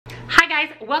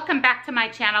guys, welcome back to my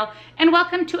channel and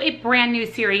welcome to a brand new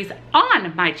series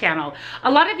on my channel.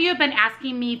 A lot of you have been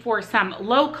asking me for some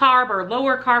low carb or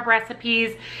lower carb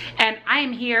recipes, and I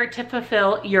am here to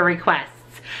fulfill your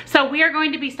requests. So we are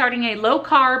going to be starting a low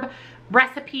carb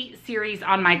recipe series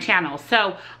on my channel.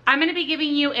 So I'm going to be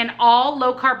giving you an all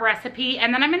low carb recipe,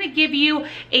 and then I'm going to give you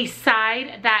a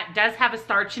side that does have a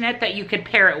starch in it that you could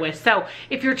pair it with. So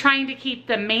if you're trying to keep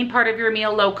the main part of your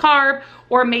meal low carb,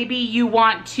 or maybe you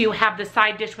want to have the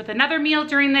side dish with another meal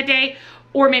during the day,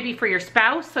 or maybe for your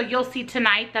spouse. So you'll see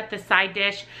tonight that the side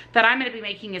dish that I'm gonna be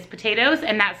making is potatoes,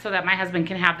 and that's so that my husband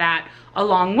can have that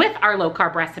along with our low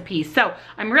carb recipes. So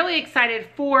I'm really excited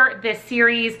for this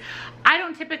series. I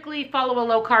don't typically follow a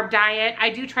low carb diet. I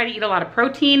do try to eat a lot of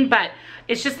protein, but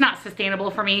it's just not sustainable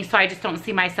for me. So I just don't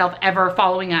see myself ever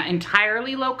following an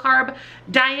entirely low carb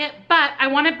diet, but I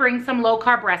wanna bring some low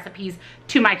carb recipes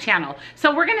to my channel.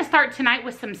 So we're gonna start tonight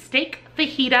with some steak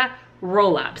fajita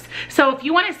roll-ups. So if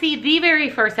you want to see the very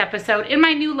first episode in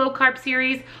my new low carb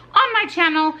series on my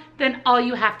channel, then all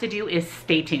you have to do is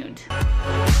stay tuned.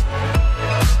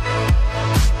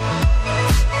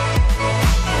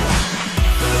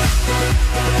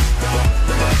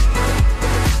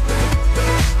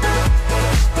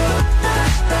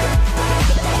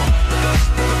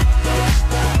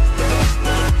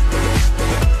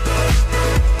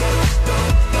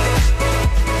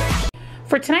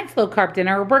 For tonight's low carb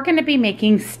dinner, we're going to be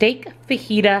making steak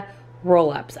fajita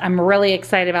roll-ups. I'm really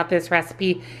excited about this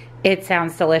recipe. It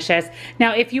sounds delicious.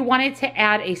 Now, if you wanted to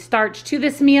add a starch to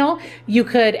this meal, you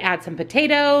could add some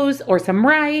potatoes or some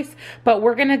rice, but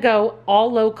we're going to go all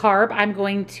low carb. I'm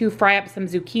going to fry up some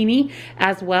zucchini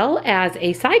as well as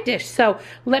a side dish. So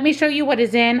let me show you what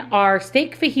is in our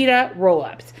steak fajita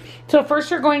roll-ups. So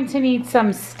first you're going to need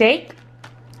some steak.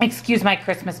 Excuse my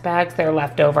Christmas bags, they're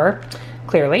left over.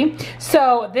 Clearly.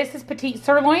 So this is Petite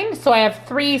Sirloin. So I have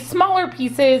 3 smaller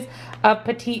pieces of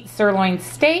Petite Sirloin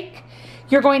steak.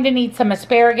 You're going to need some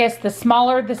asparagus. The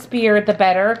smaller the spear, the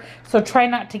better. So try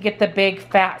not to get the big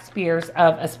fat spears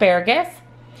of asparagus.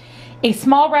 A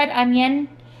small red onion,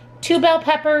 2 bell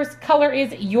peppers, color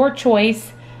is your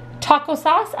choice. Taco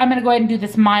sauce, I'm gonna go ahead and do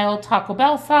this mild Taco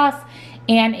Bell sauce,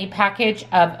 and a package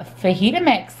of fajita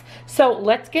mix. So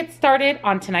let's get started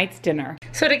on tonight's dinner.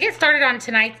 So to get started on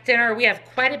tonight's dinner, we have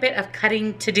quite a bit of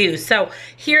cutting to do. So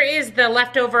here is the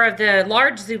leftover of the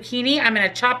large zucchini. I'm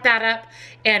gonna chop that up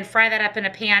and fry that up in a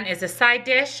pan as a side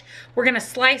dish. We're gonna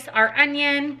slice our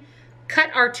onion, cut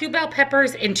our 2 bell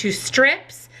peppers into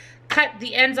strips, cut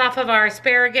the ends off of our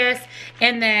asparagus,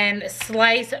 and then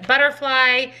slice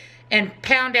butterfly and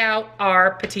pound out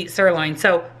our Petite Sirloin.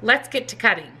 So let's get to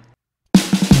cutting.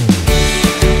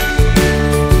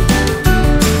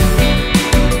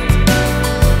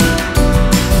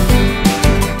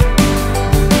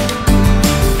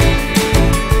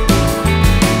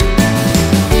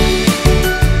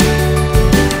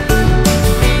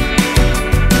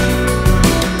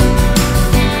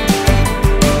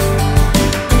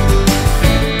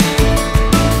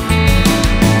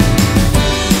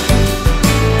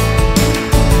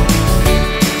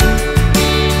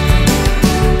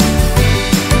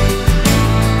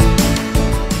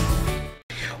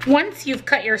 Once you've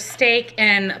cut your steak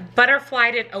and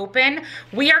butterflied it open,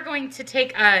 we are going to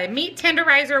take a meat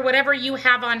tenderizer, whatever you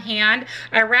have on hand.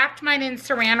 I wrapped mine in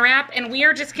saran wrap, and we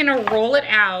are just gonna roll it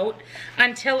out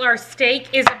until our steak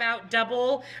is about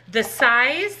double the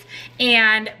size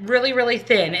and really, really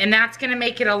thin. And that's gonna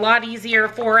make it a lot easier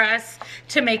for us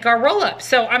to make our roll-up.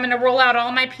 So I'm gonna roll out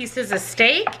all my pieces of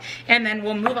steak, and then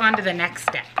we'll move on to the next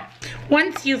step.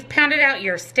 Once you've pounded out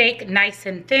your steak nice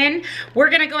and thin, we're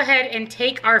gonna go ahead and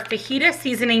take our fajita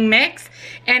seasoning mix,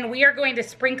 and we are going to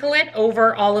sprinkle it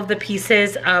over all of the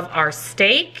pieces of our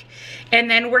steak.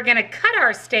 And then we're gonna cut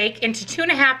our steak into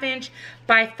 2.5 inch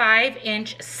by 5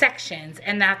 inch sections,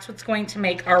 and that's what's going to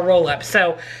make our roll up.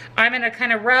 So I'm gonna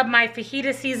kind of rub my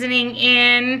fajita seasoning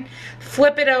in,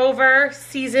 flip it over,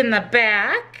 season the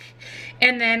back,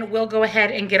 and then we'll go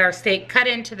ahead and get our steak cut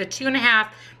into the 2.5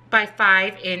 by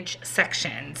 5 inch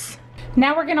sections.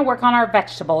 Now we're gonna work on our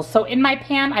vegetables. So in my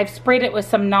pan, I've sprayed it with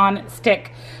some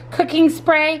non-stick cooking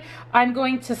spray. I'm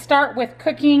going to start with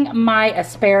cooking my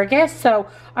asparagus. So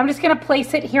I'm just gonna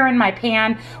place it here in my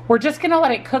pan. We're just gonna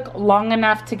let it cook long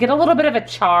enough to get a little bit of a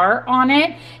char on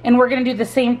it. And we're gonna do the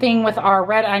same thing with our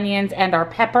red onions and our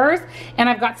peppers. And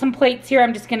I've got some plates here.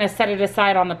 I'm just gonna set it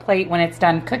aside on the plate when it's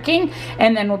done cooking.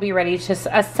 And then we'll be ready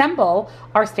to assemble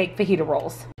our steak fajita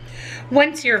rolls.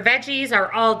 Once your veggies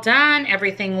are all done,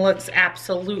 everything looks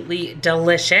absolutely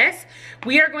delicious.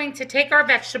 We are going to take our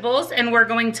vegetables and we're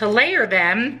going to layer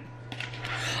them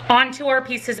onto our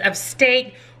pieces of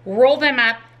steak, roll them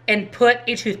up and put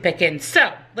a toothpick in.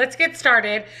 So let's get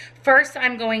started. First,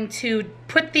 I'm going to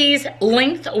put these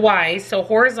lengthwise, so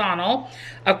horizontal,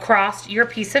 across your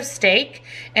piece of steak.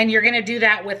 And you're gonna do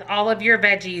that with all of your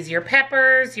veggies, your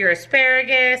peppers, your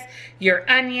asparagus, your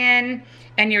onion,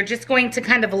 and you're just going to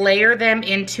kind of layer them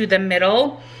into the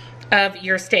middle of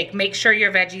your steak. Make sure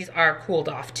your veggies are cooled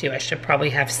off too. I should probably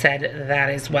have said that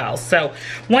as well. So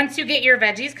once you get your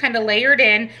veggies kind of layered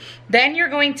in, then you're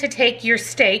going to take your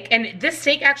steak, and this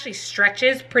steak actually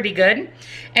stretches pretty good,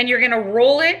 and you're gonna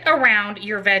roll it around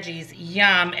your veggies.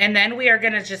 Yum. And then we are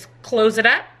gonna just close it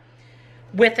up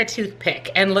with a toothpick,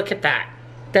 and look at that.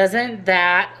 Doesn't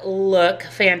that look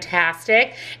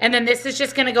fantastic? And then this is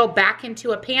just gonna go back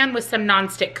into a pan with some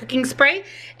nonstick cooking spray,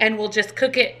 and we'll just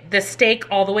cook the steak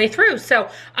all the way through. So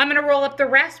I'm gonna roll up the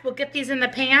rest. We'll get these in the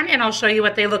pan, and I'll show you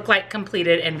what they look like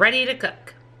completed and ready to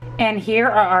cook. And here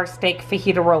are our steak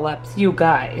fajita roll-ups, you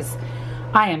guys.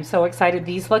 I am so excited.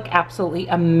 These look absolutely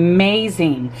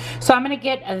amazing. So I'm gonna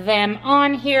get them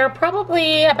on here,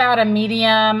 probably about a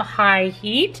medium-high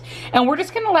heat. And we're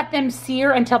just gonna let them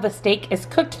sear until the steak is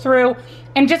cooked through.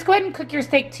 And just go ahead and cook your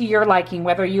steak to your liking,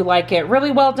 whether you like it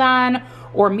really well done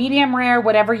or medium rare,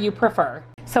 whatever you prefer.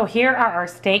 So here are our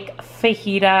steak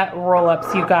fajita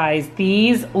roll-ups, you guys.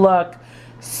 These look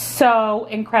so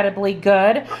incredibly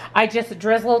good. I just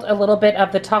drizzled a little bit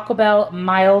of the Taco Bell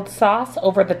mild sauce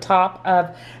over the top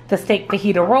of the steak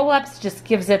fajita roll-ups. Just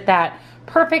gives it that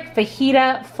perfect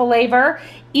fajita flavor.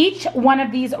 Each one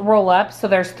of these roll-ups, so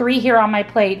there's 3 here on my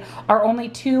plate, are only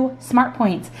 2 smart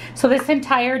points. So this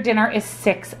entire dinner is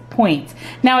 6 points.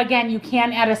 Now again, you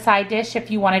can add a side dish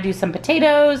if you want to do some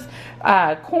potatoes,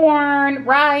 corn,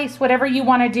 rice, whatever you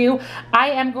want to do. I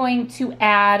am going to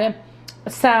add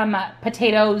some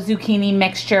potato zucchini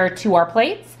mixture to our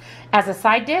plates as a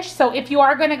side dish. So if you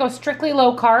are going to go strictly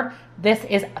low carb, this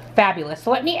is fabulous. So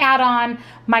let me add on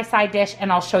my side dish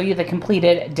and I'll show you the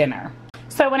completed dinner.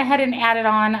 So I went ahead and added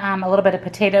on a little bit of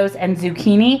potatoes and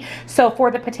zucchini. So for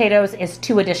the potatoes is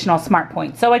 2 additional smart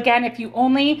points. So again, if you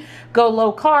only go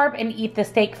low carb and eat the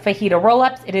steak fajita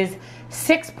roll-ups, it is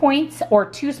 6 points or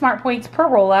 2 smart points per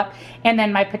roll-up. And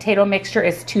then my potato mixture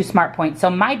is 2 smart points. So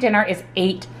my dinner is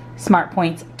 8 smart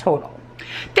points total.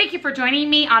 Thank you for joining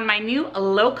me on my new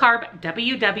low carb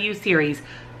WW series.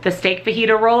 The steak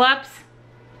fajita roll-ups,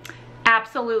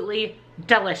 absolutely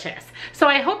delicious. So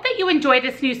I hope that you enjoy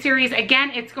this new series.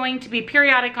 Again, it's going to be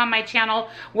periodic on my channel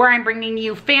where I'm bringing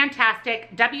you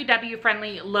fantastic WW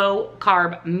friendly low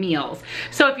carb meals.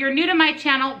 So if you're new to my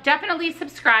channel, definitely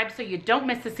subscribe so you don't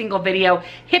miss a single video.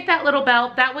 Hit that little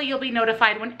bell, that way you'll be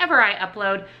notified whenever I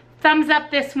upload. Thumbs up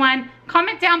this one,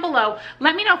 comment down below.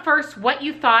 Let me know first what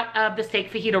you thought of the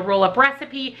steak fajita roll-up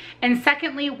recipe, and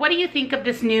secondly, what do you think of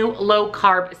this new low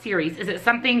carb series? Is it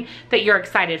something that you're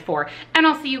excited for? And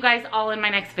I'll see you guys all in my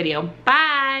next video. Bye.